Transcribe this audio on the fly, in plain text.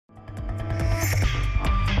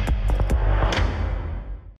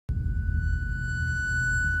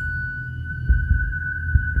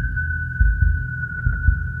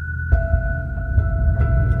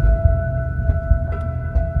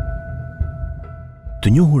Të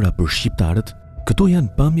njohura për shqiptarët, këto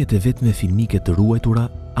janë pamjet e vetme filmike të ruajtura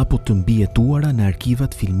apo të mbijetuara në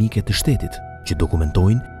arkivat filmike të shtetit, që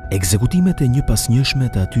dokumentojnë ekzekutimet e një pas njëshme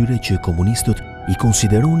të atyre që komunistët i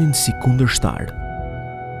konsideronin si kundërshtar.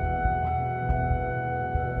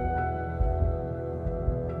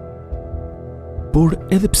 Por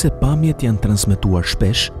edhe pse pamjet janë transmetuar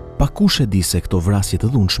shpesh, pakush e di se këto vrasje të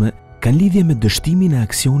dhunshme kanë lidhje me dështimin e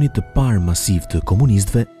aksionit të parë masiv të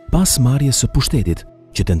komunistëve pas marrjes së pushtetit,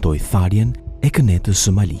 që tentoi tharjen e kënetës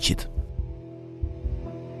së Maliqit.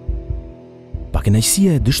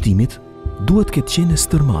 Pakënaqësia e dështimit duhet këtë qenë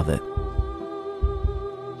stërmadhe.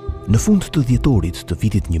 Në fund të dhjetorit të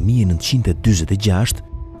vitit 1946,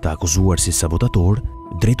 të akuzuar si sabotator,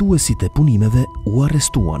 drejtuesit e punimeve u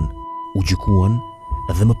arrestuan, u gjykuan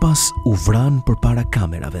dhe më pas u vranë përpara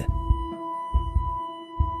kamerave.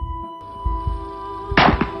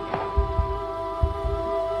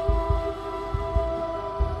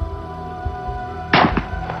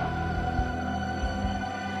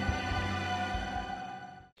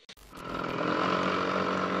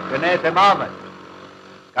 Kënet e madhe,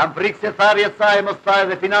 kam frikë se tharje saj mos tha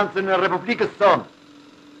edhe financën në Republikës sonë.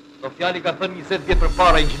 Do fjali ka thënë 20 vjet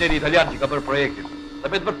përpara inxhinieri italian që ka bërë projektin.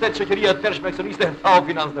 Dhe me të vërtet shoqëria e tërshme aksioniste e thau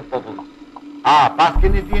financën e popullit. Pas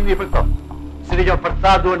keni dini për këto. Si dhe për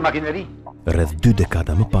ta duhen makineri. Rreth 2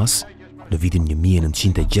 dekada më pas, në vitin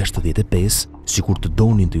 1965, sikur të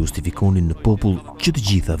donin të justifikonin në popull që të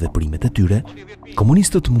gjitha veprimet e tyre,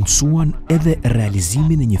 komunistët mundsuan edhe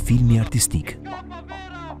realizimin e një filmi artistik,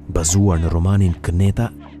 bazuar në romanin Këneta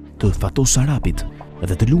të Fatos Arapit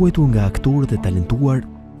dhe të luajtur nga aktorët e talentuar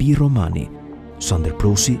Pi Romani, Sander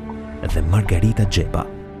Prosi dhe Margarita Xhepa.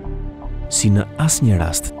 Si në asnjë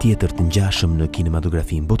rast tjetër të ngjashëm në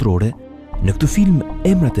kinematografin botërore, në këtë film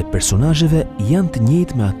emrat e personazheve janë të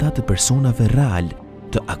njëjtë me ata të personave real,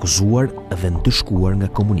 të akuzuar dhe ndëshkuar nga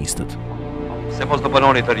komunistët. Se mos do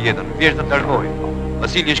banoni të rjetën, vjesh të të largoj.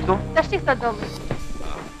 Vasili, ish këtu? Ta shti sa domë.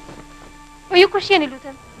 Po ju kush jeni,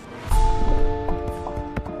 lutem?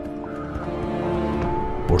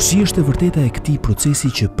 Por si është e vërteta e këtij procesi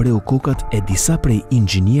që preu kokat e disa prej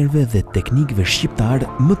inxhinierëve dhe teknikëve shqiptar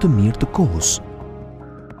më të mirë të kohës?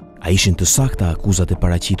 A ishin të sakta akuzat e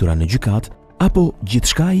paraqitura në gjykat, apo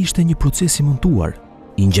gjithçka ishte një proces i montuar,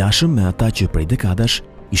 i ngjashëm me ata që prej dekadash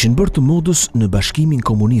ishin bërë të modës në Bashkimin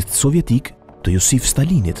Komunist Sovjetik të Josif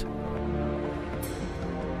Stalinit?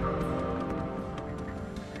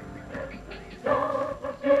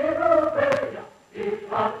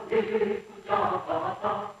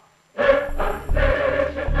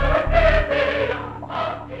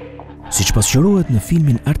 Siç pasqyrohet në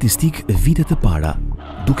filmin artistik Vitet e para,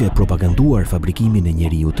 duke propaganduar fabrikimin e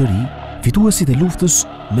njeriu të ri, fituesit e luftës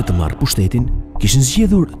me të marrë pushtetin kishin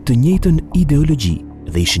zgjedhur të njëjtën ideologji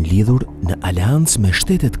dhe ishin lidhur në aleancë me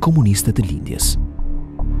shtetet komuniste të lindjes.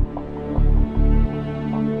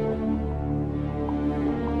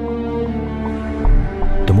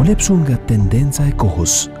 Të molepsur nga tendenca e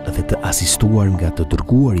kohës dhe të asistuar nga të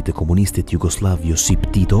dërguarit e komunistit Jugoslav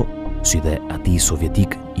Josip Tito, si dhe ati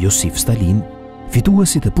sovjetik Josif Stalin,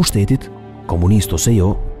 fituesit e pushtetit, komunist ose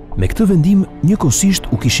jo, me këtë vendim njëkohësisht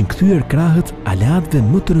u kishin kthyer krahët aleatëve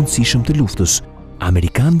më të rëndësishëm të luftës,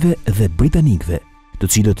 amerikanëve dhe britanikëve, të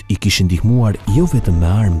cilët i kishin ndihmuar jo vetëm me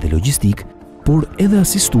armë dhe logjistik, por edhe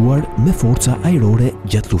asistuar me forca ajrore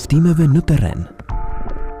gjatë luftimeve në terren.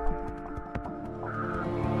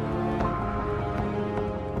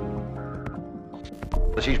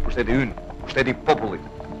 Tash ish pushteti ynë, pushteti i popullit.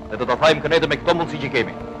 Dhe do ta thajmë Kënetën me këto mundësi që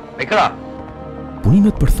kemi. Me krah.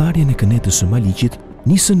 Punimet për tharjen e Kënetës së Maliqit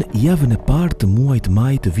nisën javën e parë të muajit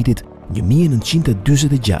maj të vitit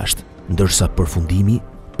 1946, ndërsa përfundimi,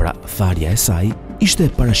 pra tharja e saj, ishte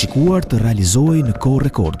parashikuar të realizohej në kohë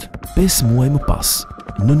rekord, 5 muaj më pas,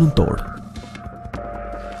 në nëntor.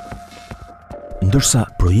 Ndërsa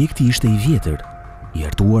projekti ishte i vjetër, i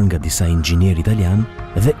hartuar nga disa inxhinier italian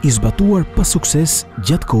dhe i zbatuar pa sukses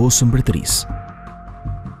gjatë kohës së mbretërisë.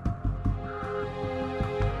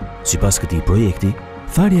 Sipas këtij projekti,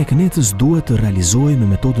 tharja e Kënetës duhet të realizohej me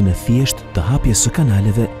metodën e thjeshtë të hapjes së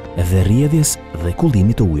kanaleve dhe rrjedhjes dhe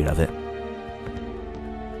kullimit të ujrave.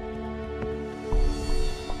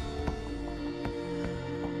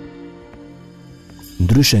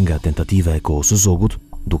 Ndryshe nga tentativa e kohës së zogut,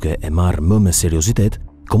 duke e marrë më me seriozitet,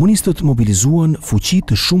 komunistët mobilizuan fuqi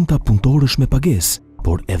të shumta punëtorësh me pagesë,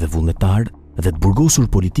 por edhe vullnetar dhe të burgosur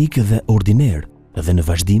politik dhe ordiner, dhe në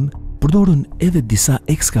vazhdim përdorën edhe disa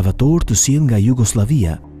ekskavatorë të sjellë nga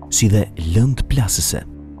Jugoslavia, si dhe lëndë plasëse.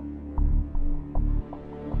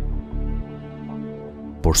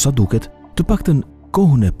 Por sa duket, të paktën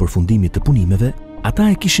kohën e përfundimit të punimeve, ata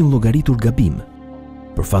e kishin llogaritur gabim.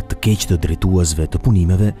 për fat të keq të drejtuesve të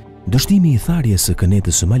punimeve, dështimi i tharjes së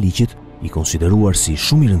kenetes së Maliqit, i konsideruar si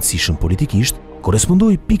shumë i rëndësishëm politikisht,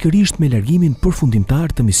 korespondoi pikërisht me largimin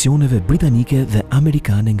përfundimtar të misioneve britanike dhe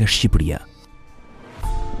amerikane nga Shqipëria.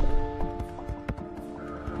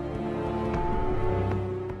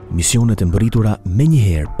 Misionet e mbërritura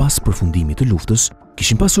menjëherë pas përfundimit të luftës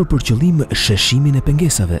kishin pasur për qëllim sheshimin e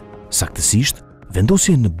pengesave, saktësisht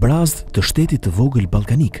vendosjen në brazd të shtetit të vogël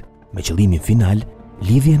ballkanik, me qëllimin final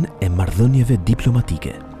lidhjen e marrëdhënieve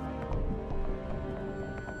diplomatike.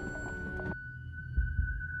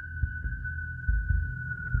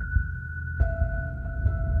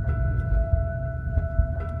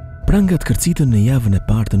 Prangat kërcitën në javën e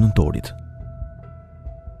parë të nëntorit.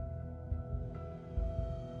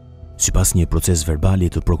 Sipas një proces verbali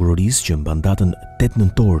të prokurorisë që mban datën 8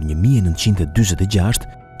 nëntor 1946,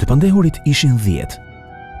 të pandehurit ishin 10.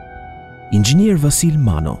 Inxhinier Vasil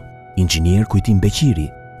Mano, inxhinier Kujtim Beqiri,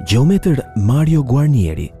 gjeometër Mario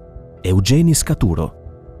Guarnieri, Eugeni Scaturo,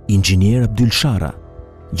 inxhinier Abdyl Shara,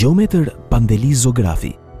 gjeometër Pandeli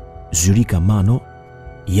Zografi, Zyrika Mano,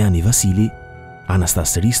 Jani Vasili,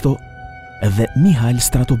 Anastas Risto dhe Mihail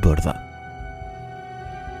Stratobërdha.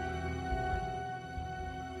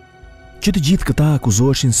 Që të gjithë këta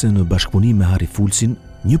akuzoheshin se në bashkëpunim me Harry Fulcin,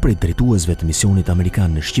 një prej drejtuesve të misionit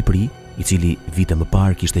amerikan në Shqipëri, i cili vite më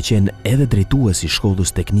parë kishte qenë edhe drejtues i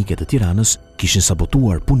Shkollës Teknike të Tiranës, kishin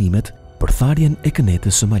sabotuar punimet për tharjen e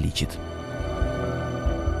kenetes së Maliqit.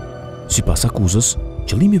 Sipas akuzës,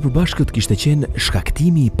 qëllimi i përbashkët kishte qenë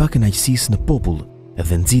shkaktimi i pakënaqësisë në popull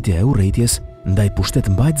dhe nxitja e urrëties ndaj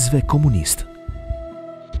pushtetmbajtësve komunistë.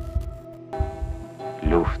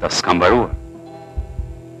 Lufta s'ka mbaruar.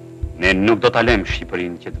 Ne nuk do ta lëmë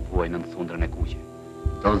Shqipërinë që të vuajë në thundrën e kuqe.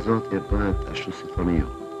 Do zotje bëhet ashtu si thoni ju.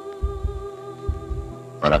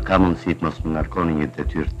 Para ka mundësi të mos më ngarkoni një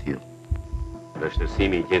detyrë të tillë.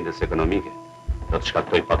 Vështirësimi i gjendjes ekonomike do të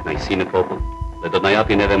shkaktoj pakënaqësi në popull dhe do të na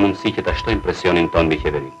japin edhe mundësi që ta shtojmë presionin tonë mbi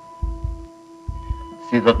qeverinë.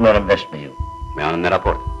 Si do të merrem vesh me ju? Me anën e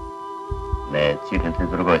raportit. Me cilën të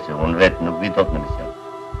dërgoj se unë vetë nuk vi dot në mision.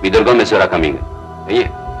 Mi dërgoj me zëra kamingë. E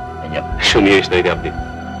një. Shumë mirë ishte ide Abdi.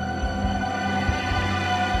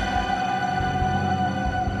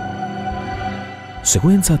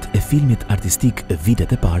 Sekuencat e filmit artistik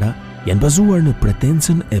Vitet e para janë bazuar në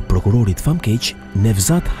pretencën e prokurorit famkeq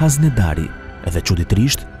Nevzat Haznedari dhe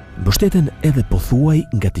çuditërisht mbështeten edhe pothuaj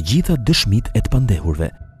nga të gjitha dëshmitë e të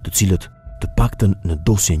pandehurve, të cilët, të paktën në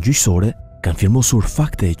dosjen gjyqësore, kanë firmosur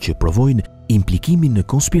fakte që provojnë implikimin në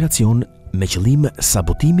konspiracion me qëllim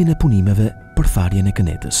sabotimin e punimeve për tharjen e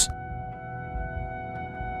kenetes.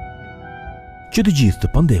 Që të gjithë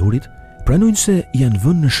të pandehurit pranojnë se janë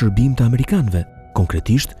vënë në shërbim të amerikanëve,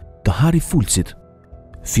 konkretisht të Harry Fulcit,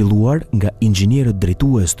 filluar nga inxhinierët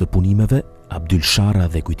drejtues të punimeve Abdyl Shara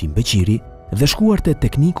dhe Kujtim Beqiri dhe shkuar te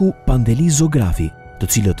tekniku Pandeli Zografi, të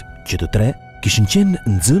cilët që të tre kishin qenë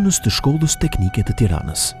nxënës të Shkollës Teknike të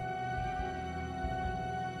Tiranës.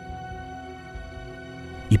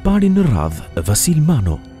 I pari në radhë, Vasil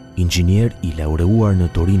Mano, inxhinier i laureuar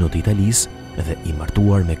në Torino të Italisë dhe i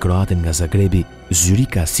martuar me kroaten nga Zagrebi,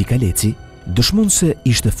 Zyrika Sikaleci, dëshmon se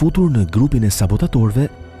ishte futur në grupin e sabotatorëve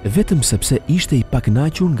vetëm sepse ishte i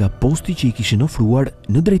pakënaqur nga posti që i kishin ofruar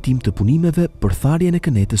në drejtim të punimeve për tharjen e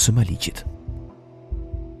kenetes së Maliqit.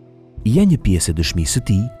 Ja një pjesë e dëshmisë së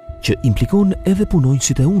tij që implikon edhe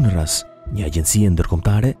punonjësit e UNRWA-s, një agjencie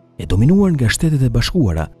ndërkombëtare e dominuar nga Shtetet e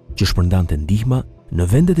Bashkuara që shpërndante ndihma në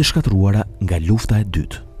vendet e shkatruara nga lufta e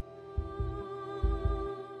dytë.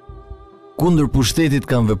 Kundër pushtetit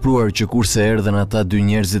kanë vepruar që kurse erdhen ata dy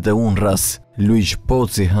njerëzit e UNRWA-s, Luiq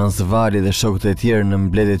Poci, Hans Vali dhe shokët e tjerë në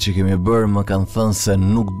mbledhjet që kemi bërë, më kanë thënë se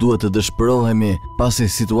nuk duhet të dëshpërohemi pasi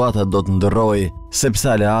situata do të ndërrojë, sepse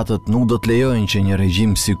aleatët nuk do të lejojnë që një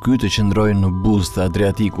regjim si ky të qëndrojë në buzë të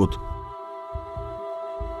Adriatikut.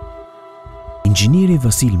 Inxhinieri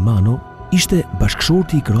Vasil Mano ishte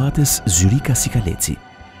bashkëshorti i kroates Zyrika Sikaleci.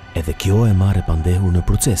 Edhe kjo e marrë pandehur në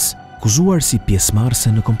proces, akuzuar si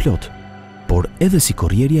pjesëmarrëse në komplot, por edhe si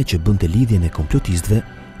korrierja që bënte lidhjen e komplotistëve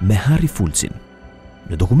me Harry Fulcin.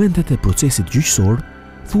 Në dokumentet e procesit gjyqësor,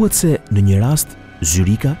 thuhet se në një rast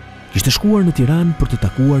Zyrika kishte shkuar në Tiranë për të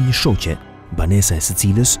takuar një shoqe, banesa e së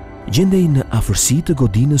cilës gjendej në afërsi të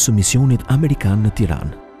godinës së misionit amerikan në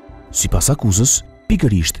Tiranë. Sipas akuzës,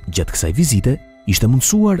 pikërisht gjatë kësaj vizite ishte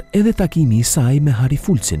mundsuar edhe takimi i saj me Harry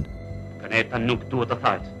Fulcin. Kaneta nuk duhet të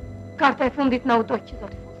thahet. Karta e fundit na u doqë,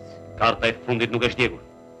 zoti Fulc. Karta e fundit nuk është djegur.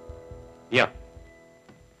 Ja.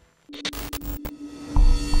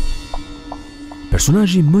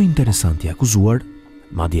 Personazhi më interesant i akuzuar,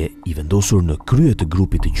 madje i vendosur në krye të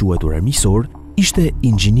grupit të quajtur armiqësor, ishte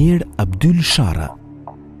inxhinier Abdyl Shara,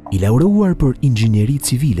 I laureuar për inxhinieri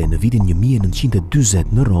civile në vitin 1940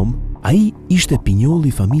 në Rom, ai ishte pinjoll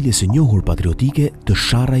i familjes së njohur patriotike të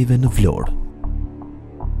Sharrajve në Vlorë.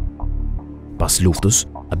 Pas luftës,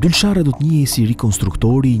 Abdyl Sharra do të njihej si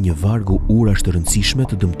rikonstruktori i një vargu urash të rëndësishme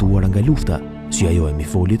të dëmtuara nga lufta, si ajo e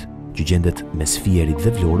Mifolit, që gjendet mes Fierit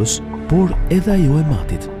dhe Vlorës, por edhe ajo e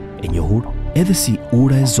Matit, e njohur edhe si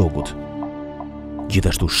ura e Zogut.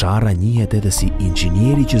 Gjithashtu Sharra njihet edhe si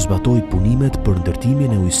inxhinieri që zbatoi punimet për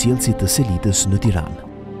ndërtimin e ujësjellësit të Selitës në Tiranë.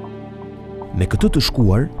 Me këtë të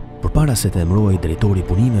shkuar, përpara se të emërohej drejtori i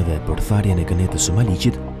punimeve për tharjen e kënetës së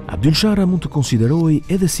Maliqit, Abdyl Sharra mund të konsiderohej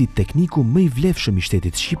edhe si tekniku më i vlefshëm i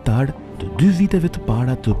shtetit shqiptar të 2 viteve të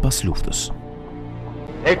para të pasluftës.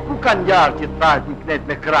 E ku kanë ngjarë që thartin kënet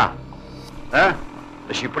me krah?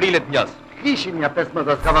 Në Shqipëri let njas. Kishin ja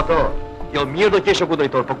 15 ekskavator. Jo mirë do qeshe ku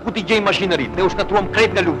drejtor, po ku t'i gjejmë mashinerit? Ne u shkatruam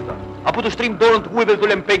krejt nga lufta. Apo të shtrim dorën të huajve dhe të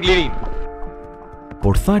lëm peg lirin.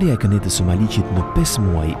 Por tharja e kënetës së Maliqit në 5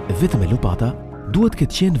 muaj vetëm me lopata duhet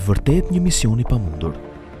këtë qenë vërtet një mision i pamundur.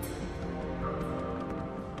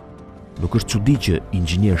 Nuk është çudi që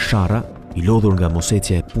inxhinier Sharra, i lodhur nga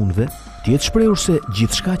mosecja e punëve, të jetë shprehur se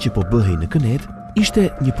gjithçka që po bëhej në kënet ishte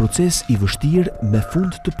një proces i vështirë me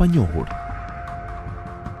fund të panjohur.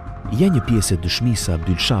 Ja një pjesë e dëshmisë së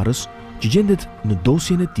Abdyl Sharrës që gjendet në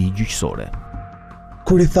dosjen e tij gjyqësore.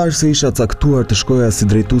 Kur i thash se isha caktuar të shkoja si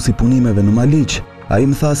drejtuesi punimeve në Maliq, ai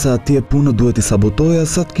më tha se atje punët duhet i sabotoja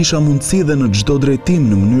sa të kisha mundësi dhe në çdo drejtim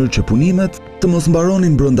në mënyrë që punimet të mos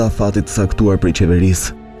mbaronin brenda afatit të caktuar prej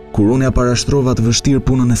qeverisë. Kur unë ja parashtrova të vështirë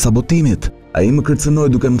punën e sabotimit, ai më kërcënoi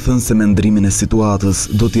duke më thënë se me ndrimin e situatës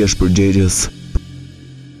do të jesh përgjegjës.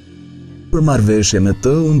 Për marrëveshje me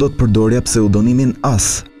të, unë do të përdorja pseudonimin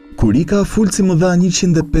As. Kur Ika Fulci më dha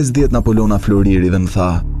 150 Napoleona Floriri dhe më tha: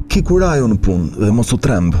 "Ki kurajo në punë dhe mos u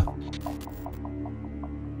tremb."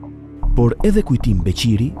 Por edhe Kujtim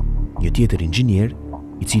Beqiri, një tjetër inxhinier,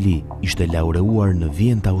 i cili ishte laureuar në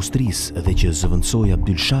Vjenë të Austrisë dhe që zëvendësoi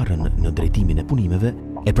Abdyl Sharrën në drejtimin e punimeve,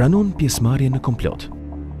 e pranon pjesëmarrjen në komplot.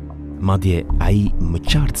 Madje ai më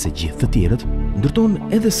qartë se gjithë të tjerët ndërton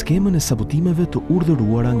edhe skemën e sabotimeve të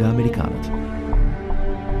urdhëruara nga amerikanët.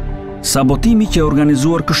 Sabotimi që e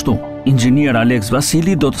organizuar kështu, inxhinier Alex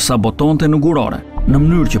Vasili do të sabotonte në gurore, në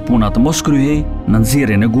mënyrë që puna të mos kryhej, në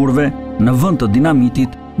nxjerrjen e gurve, në vend të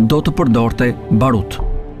dinamitit do të përdorte barut.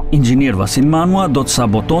 Inxhinier Vasil Manua do të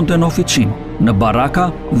sabotonte në oficinë, në baraka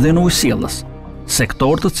dhe në ujësjellës,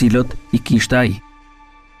 sektor të cilët i kishte ai.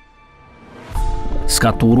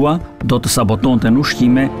 Skaturua do të sabotonte në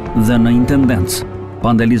ushqime dhe në intendencë.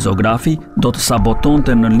 Pandelizografi do të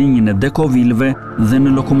sabotonte në linjën e dekovilëve dhe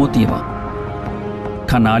në lokomotiva.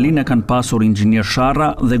 Kanalin e kanë pasur inxhinier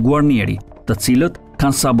Sharra dhe Guarnieri, të cilët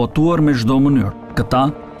kanë sabotuar me çdo mënyrë. Këta,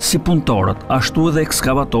 si punëtorët, ashtu edhe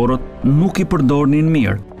ekskavatorët, nuk i përdornin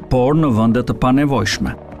mirë, por në vende të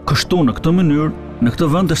panevojshme. Kështu në këtë mënyrë, në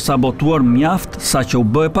këtë vend është sabotuar mjaft sa që u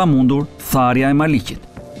bë e pamundur tharja e Maliqit.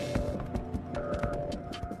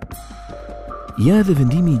 Ja edhe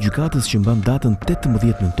vendimi i gjykatës që mban datën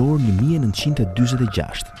 18 nëntor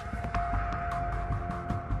 1946.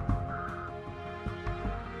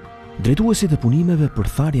 Drejtuesit e punimeve për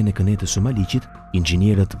tharjen e kënetës së Maliqit,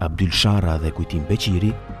 inxhinierët Abdyl Sharra dhe Kujtim Beqiri,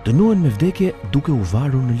 dënohen me vdekje duke u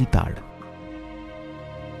varur në litar.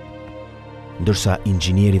 Ndërsa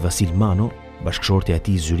inxhinieri Vasil Mano, bashkëshortja e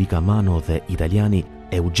tij Zyrika Mano dhe italiani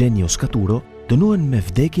Eugenio Scaturo dënohen me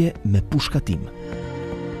vdekje me pushkatim.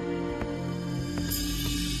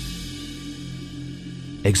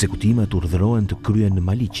 Ekzekutimet urdhërohen të kryen në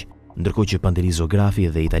Maliq, ndërkohë që pandelizografi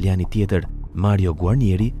dhe italiani tjetër Mario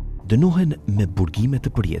Guarnieri dënohen me burgime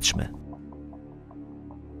të përjetshme.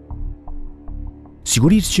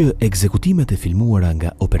 Sigurisht që ekzekutimet e filmuara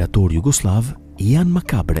nga operatori jugoslav janë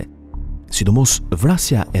makabre, sidomos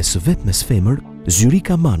vrasja e së vetmes femër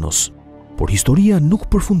Zyrika Manos, por historia nuk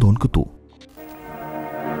përfundon këtu.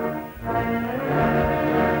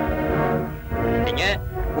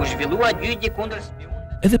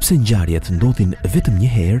 Edhe pse ngjarjet ndodhin vetëm një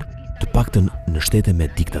herë, të paktën në shtete me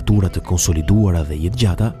diktatura të konsoliduara dhe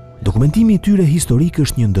jetëgjata, dokumentimi i tyre historik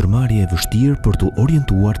është një ndërmarrje e vështirë për të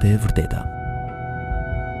orientuar te e vërteta.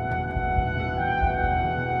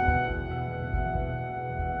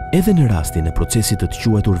 Edhe në rastin e procesit të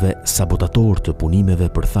quajturve sabotator të punimeve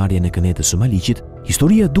për tharjen e kënetës së Maliqit,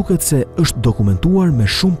 historia duket se është dokumentuar me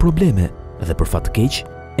shumë probleme dhe për fat keq,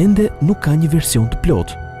 ende nuk ka një version të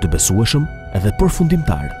plot, të besueshëm edhe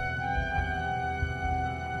përfundimtar.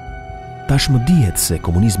 Tashmë dihet se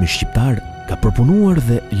komunizmi shqiptar ka përpunuar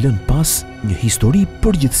dhe lënë pas një histori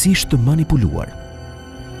përgjithsisht të manipuluar.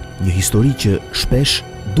 Një histori që shpesh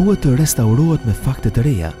duhet të restaurohet me fakte të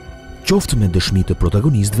reja, qoftë me dëshmi të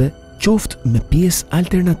protagonistëve, qoftë me pjesë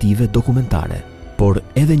alternative dokumentare, por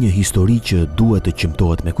edhe një histori që duhet të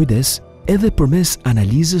qëmtohet me kujdes, edhe përmes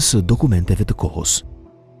analizës së dokumenteve të kohës.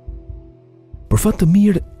 Për fat të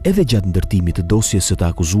mirë, edhe gjatë ndërtimit të dosjes së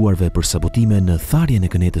të akuzuarve për sabotime në tharjen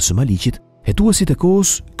e kënetës së Maliqit, hetuesit e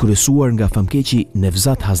kohës, kryesuar nga famkeqi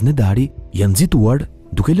Nevzat Haznedari, janë nxituar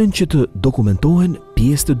duke lënë që të dokumentohen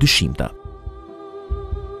pjesë të dyshimta.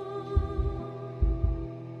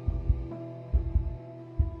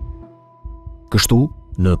 Kështu,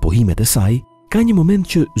 në pohimet e saj, ka një moment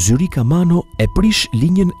që Zyrika Mano e prish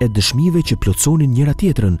linjën e dëshmive që plotësonin njëra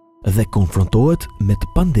tjetrën dhe konfrontohet me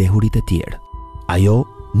të pandehurit e tjerë. Ajo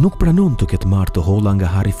nuk pranon të ketë marrë të holla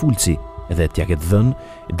nga Harri Fulci dhe t'ja ketë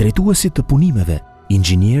dhënë drejtuesit të punimeve,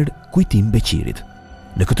 inxhinier Kujtim Beqirit.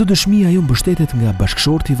 Në këtë dëshmi ajo mbështetet nga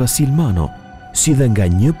bashkëshorti Vasil Mano, si dhe nga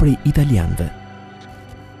një prej italianëve.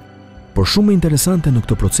 Por shumë interesante në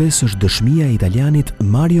këtë proces është dëshmia e italianit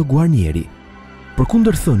Mario Guarnieri.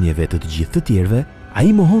 Përkundër thënieve të gjithë të tjerëve,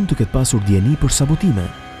 ai mohon të ketë pasur dieni për sabotime,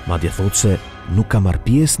 madje thotë se nuk ka marrë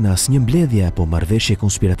pjesë në asnjë mbledhje apo marrëveshje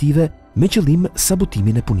konspirative me qëllim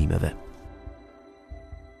sabotimin e punimeve.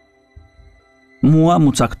 Mua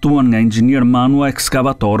mu caktuan nga inxhinier Manua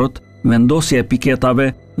ekskavatorët, vendosja e piketave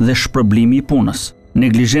dhe shpërblimi i punës.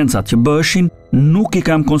 Neglizhencat që bëheshin nuk i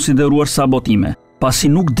kam konsideruar sabotime,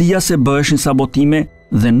 pasi nuk dija se bëheshin sabotime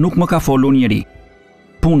dhe nuk më ka folur njeri.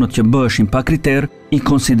 Punët që bëheshin pa kriter i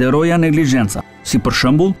konsideroja neglizhenca, si për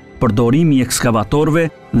shembull përdorimi i ekskavatorëve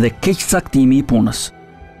dhe keqcaktimi i punës.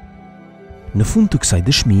 Në fund të kësaj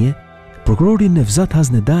dëshmie, prokurori Nevzat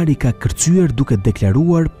Haznedari ka kërcyer duke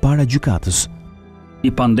deklaruar para gjykatës.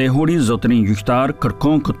 I pandehuri zotërin gjyqtar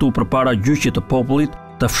kërkon këtu përpara gjyqit të popullit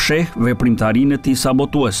të fsheh veprimtarinë e tij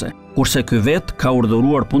sabotuese, kurse ky vet ka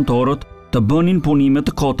urdhëruar punëtorët të bënin punime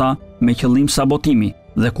të kota me qëllim sabotimi,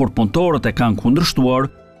 dhe kur punëtorët e kanë kundërshtuar,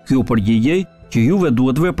 ky u përgjigjej që juve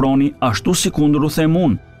duhet veproni ashtu si kundër u them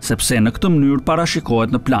unë, sepse në këtë mënyrë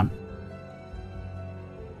parashikohet në plan.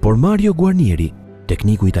 Por Mario Guarnieri,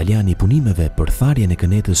 tekniku italian i punimeve për tharjen e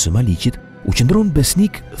kënetës së Maliqit, u qëndron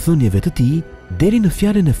besnik thënieve të tij deri në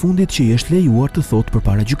fjalën e fundit që i është lejuar të thotë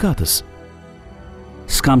përpara gjykatës.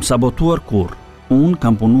 S'kam sabotuar kurrë, unë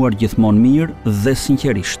kam punuar gjithmonë mirë dhe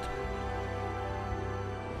sinqerisht.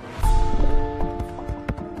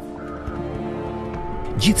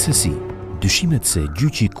 Gjithsesi, dyshimet se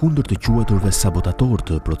gjyqi kundër të quajturve sabotator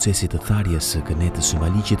të procesit të tharjes së kënetës së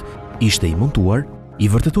Maliqit ishte i montuar, i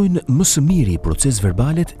vërtetojnë më së miri proces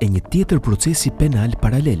verbalet e një tjetër procesi penal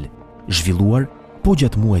paralel, zhvilluar po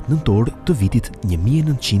gjatë muajit nëntor të vitit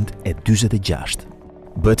 1946.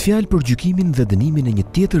 Bëhet fjalë për gjykimin dhe dënimin e një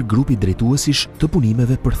tjetër grupi drejtuesish të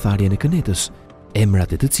punimeve për tharjen e kënetës,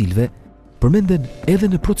 emrat e të cilëve përmenden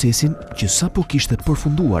edhe në procesin që sapo kishte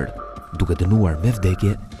përfunduar, duke dënuar me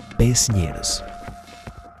vdekje 5 njerëz.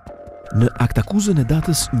 Në aktakuzën e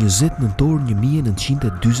datës 20 nëntor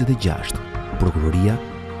 1946, prokuroria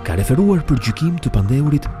ka referuar për gjykim të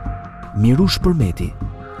pandehurit Mirush Përmeti,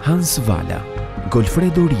 Hans Vala,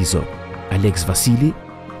 Golfredo Rizo, Alex Vasili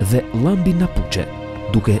dhe Lambi Napuche,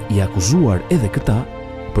 duke i akuzuar edhe këta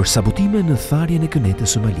për sabotime në tharjen e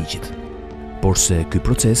kënetës së Maliqit. Por se ky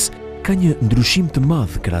proces ka një ndryshim të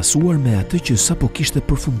madh krahasuar me atë që sapo kishte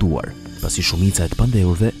përfunduar, pasi shumica e të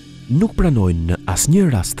pandehurve nuk pranojnë në asnjë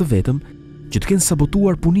rast të vetëm që të kenë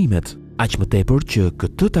sabotuar punimet, aq më tepër që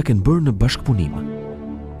këtë ta kenë bërë në bashkëpunim.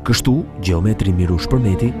 Kështu, gjeometri Mirush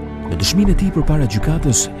Përmeti, në dëshminë e tij përpara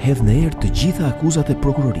gjykatës, hedh në erë të gjitha akuzat e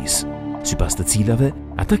prokurorisë, sipas të cilave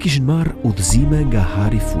ata kishin marrë udhëzime nga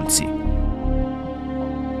Harri Fulci.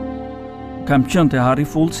 Kam qenë te Harri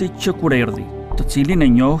Fulci që kur erdhi, të cilin e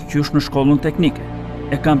njoh qysh në shkollën teknike.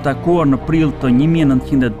 E kam takuar në prill të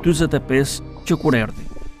 1945 që kur erdhi.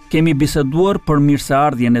 Kemi biseduar për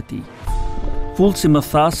mirëseardhjen e tij. Fulci më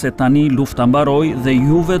tha se tani lufta mbaroi dhe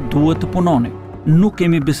juve duhet të punoni. Nuk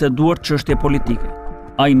kemi biseduar çështje politike.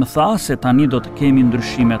 Ai më tha se tani do të kemi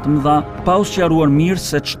ndryshime të mëdha, pa u sqaruar mirë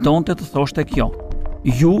se ç'donte të thoshte kjo.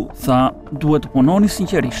 Ju, tha, duhet të punoni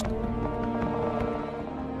sinqerisht.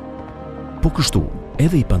 Po kështu,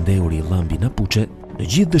 edhe i pandehuri Lambi Napuche, në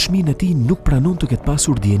gjithë dëshminë e tij nuk pranon të ketë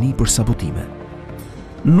pasur dieni për sabotime.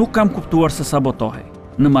 Nuk kam kuptuar se sabotohej.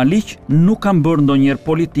 Në Maliq nuk kam bërë ndonjëherë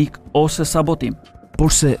politik ose sabotim.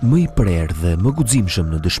 Por se më i prerë dhe më guximshëm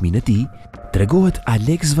në dëshminë e tij, tregohet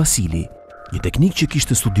Alex Vasili, një teknik që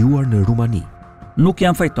kishte studiuar në Rumani. Nuk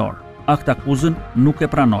jam fajtor, aktakuzën nuk e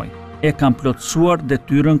pranoj. E kam plotësuar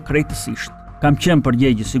detyrën krejtësisht. Kam qenë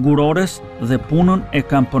përgjegjës sigurores dhe punën e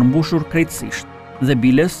kam përmbushur krejtësisht. Dhe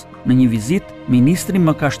biles, në një vizitë, ministri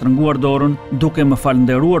më ka shtrënguar dorën duke më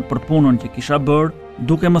falënderuar për punën që kisha bërë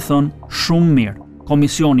duke më thënë shumë mirë.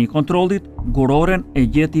 Komisioni i kontrollit guroren e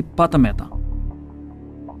gjeti pa të meta.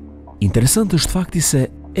 Interesant është fakti se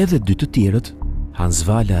edhe dy të tjerët, Hans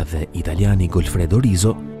Vala dhe italiani Golfredo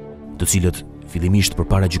Rizzo, të cilët fillimisht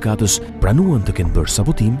përpara gjykatës pranuan të kenë bërë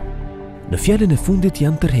sabotim, në fjalën e fundit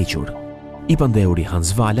janë tërhequr. I pandeuri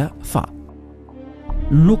Hans Vala tha: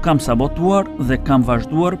 "Nuk kam sabotuar dhe kam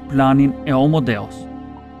vazhduar planin e Omodeos."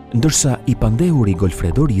 Ndërsa i pandeuri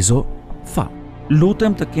Golfredo Rizzo tha: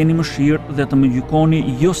 "Lutem të keni mëshirë dhe të më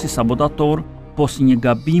gjykoni jo si sabotator, po si një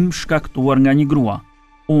gabim shkaktuar nga një grua.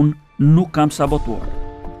 Unë nuk kam sabotuar."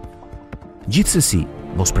 Gjithsesi,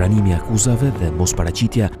 mospranimi i akuzave dhe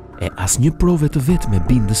mosparaqitja e asnjë prove të vetme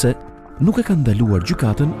bindëse nuk e kanë ndaluar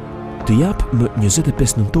gjykatën të japë më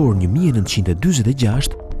 25 nëntor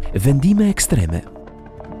 1946 vendime ekstreme.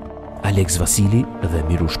 Alex Vasili dhe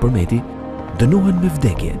Mirush Përmeti dënohen me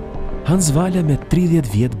vdekje, Hans Vala me 30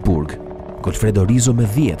 vjet burg, Golfredo Rizzo me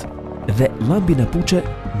 10 dhe Lambi Napuche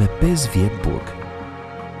me 5 vjet burg.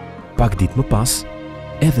 Pak ditë më pas,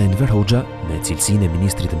 edhe Enver Hoxha, me cilësinë e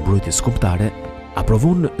ministrit të mbrojtjes kombëtare,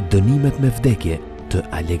 aprovon dënimet me vdekje të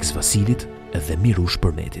Alex Vasilit dhe Mirush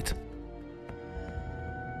Përmetit.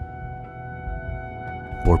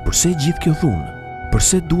 Por përse gjithë kjo thunë?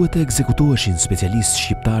 Përse duhet të ekzekutoheshin specialistë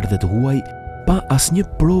shqiptar dhe të huaj pa asnjë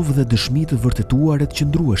provë dhe dëshmi të vërtetuar e të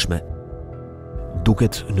qëndrueshme?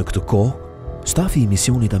 Duket në këtë kohë, stafi i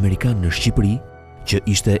misionit amerikan në Shqipëri, që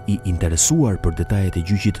ishte i interesuar për detajet e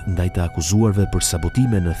gjyqit ndaj të akuzuarve për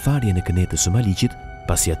sabotime në tharjen e kënetës së Maliqit,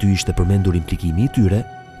 pasi aty ishte përmendur implikimi i tyre,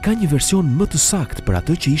 ka një version më të saktë për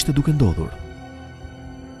atë që ishte duke ndodhur.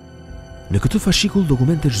 Në këtë fashikull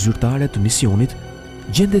dokumentesh zyrtare të misionit,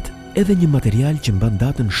 gjendet edhe një material që mban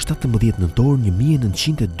datën 17 nëntor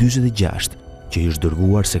 1946, që i është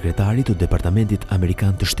dërguar sekretarit të Departamentit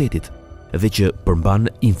Amerikan të Shtetit dhe që përmban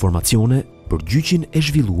informacione për gjyqin e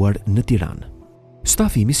zhvilluar në Tiranë.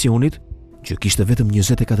 Stafi i misionit, që kishte vetëm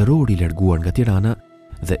 24 orë i larguar nga Tirana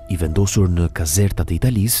dhe i vendosur në kazertat e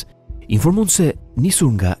Italisë, informon se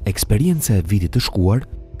nisur nga eksperienca e vitit të shkuar,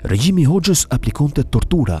 regjimi i Hoxhës aplikonte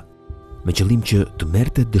tortura me qëllim që të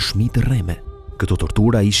merrte dëshmi të rreme. Këto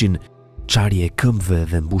tortura ishin çarje e këmbëve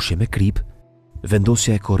dhe mbushje me krip,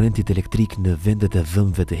 vendosja e korrentit elektrik në vendet e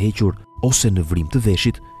dhëmbëve të hequr ose në vrim të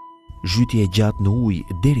veshit, zhytje e gjatë në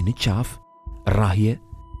ujë deri në qafë, rrahje,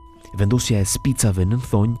 vendosja e spicave në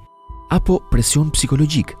thonjë apo presion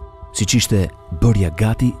psikologjik, siç ishte bërja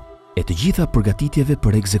gati e të gjitha përgatitjeve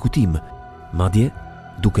për ekzekutim, madje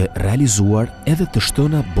duke realizuar edhe të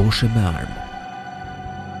shtëna boshe me armë.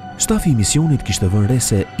 Stafi i misionit kishte vënë re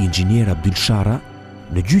se inxhinier Abdyl Sharra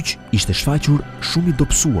në gjyq ishte shfaqur shumë i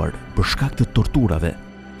dobësuar për shkak të torturave,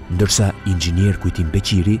 ndërsa inxhinier Kujtim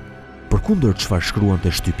Beqiri, përkundër çfarë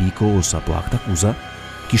shkruante shtypi i kohës apo akt akuza,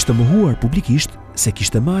 kishte mohuar publikisht se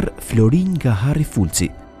kishte marrë florin nga Harry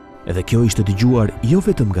Fulci, edhe kjo ishte dëgjuar jo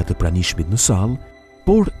vetëm nga të pranishmit në sallë,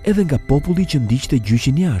 por edhe nga populli që ndiqte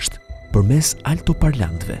gjyqin jashtë përmes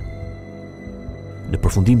altoparlantëve. Në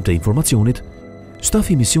përfundim të informacionit,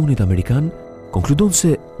 stafi i misionit amerikan konkludon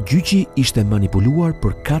se gjyqi ishte manipuluar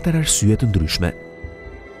për 4 arsye të ndryshme.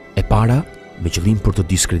 E para, me qëllim për të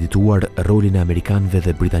diskredituar rolin e amerikanëve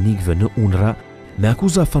dhe britanikëve në UNRWA me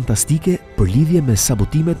akuza fantastike për lidhje me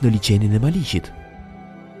sabotimet në liçenin e Maliqit.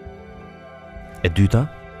 E dyta,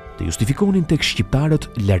 të justifikonin tek shqiptarët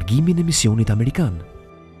largimin e misionit amerikan.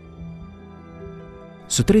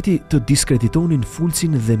 Së treti, të diskreditonin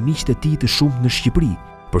Fulcin dhe miqtë e tij të shumtë në Shqipëri,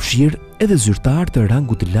 përfshirë edhe zyrtar të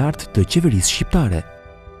rangut të lartë të qeverisë shqiptare.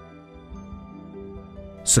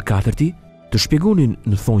 Së katërti, të shpjegonin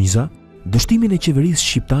në thonjza dështimin e qeverisë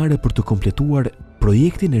shqiptare për të kompletuar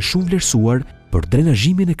projektin e shumë vlerësuar për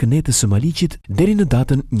drenazhimin e kënetës së Maliqit deri në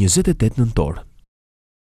datën 28 nëntor.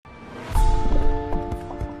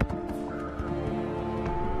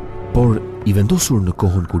 Por, i vendosur në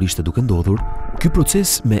kohën kur ishte duke ndodhur, ky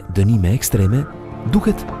proces me dënime ekstreme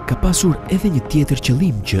duket ka pasur edhe një tjetër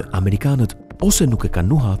qëllim që amerikanët ose nuk e kanë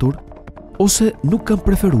nuhatur, ose nuk kanë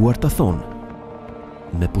preferuar ta thonë.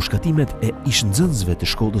 Me pushkatimet e ish-nxënësve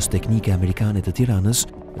të shkollës teknike amerikane të Tiranës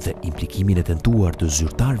dhe implikimin e tentuar të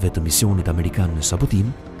zyrtarëve të misionit amerikan në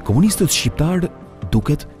sabotim, komunistët shqiptar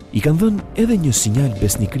duket i kanë dhënë edhe një sinjal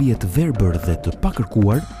besnikërie të verbër dhe të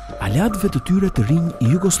pakërkuar aleatëve të tyre të rinj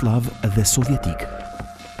jugoslav dhe sovjetik.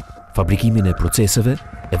 Fabrikimin e proceseve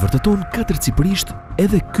e vërteton katërcipërisht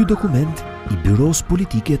edhe ky dokument i Byros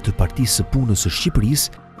Politike të Partisë së Punës së Shqipërisë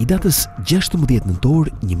i datës 16 nëntor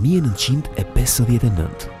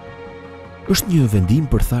 1959. Është një vendim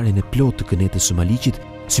për tharjen e plotë të kënetës së Maliqit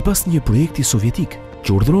sipas një projekti sovjetik,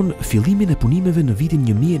 që urdhëron fillimin e punimeve në vitin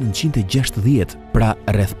 1960, pra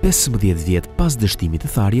rreth 15 vjet pas dështimit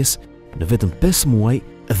të tharjes, në vetëm 5 muaj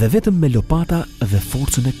dhe vetëm me lopata dhe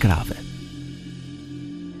forcën e krave.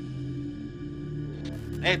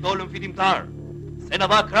 Ne dolëm fitimtar, se në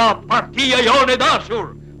dha krah partia jonë e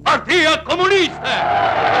dashur, Partia Komuniste!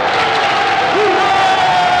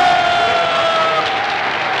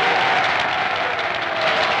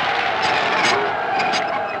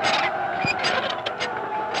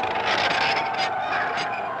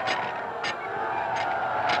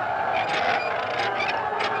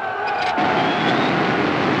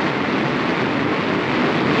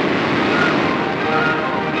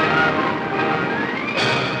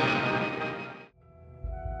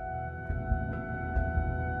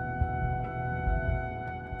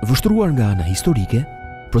 Vështruar nga ana historike,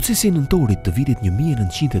 procesi i nëntorit të vitit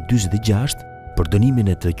 1946 për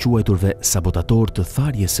dënimin e të quajturve sabotator të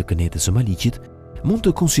tharjes së kenetes së Maliqit mund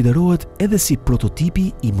të konsiderohet edhe si prototipi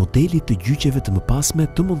i modelit të gjyqeve të mëpasme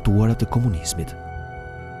të montuara të komunizmit.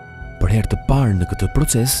 Për herë të parë në këtë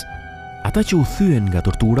proces, ata që u thyen nga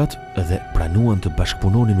torturat dhe pranuan të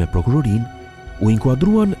bashkëpunonin me prokurorin, u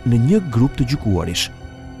inkuadruan në një grup të gjykuarish,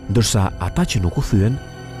 ndërsa ata që nuk u thyen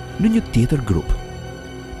në një tjetër grup.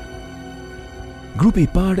 Grupi i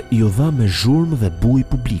parë ju dha me zhurmë dhe buj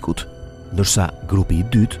publikut, ndërsa grupi i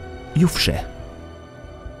dytë ju fsheh.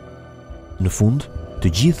 Në fund,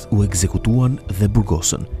 të gjithë u ekzekutuan dhe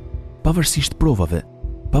burgosën, pavarësisht provave,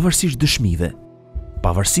 pavarësisht dëshmive,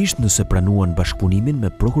 pavarësisht nëse pranuan bashkëpunimin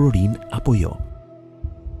me prokurorin apo jo.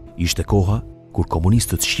 Ishte koha kur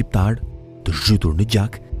komunistët shqiptar, të zhytur në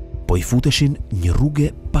gjak, po i futeshin një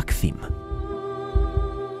rrugë pa kthim.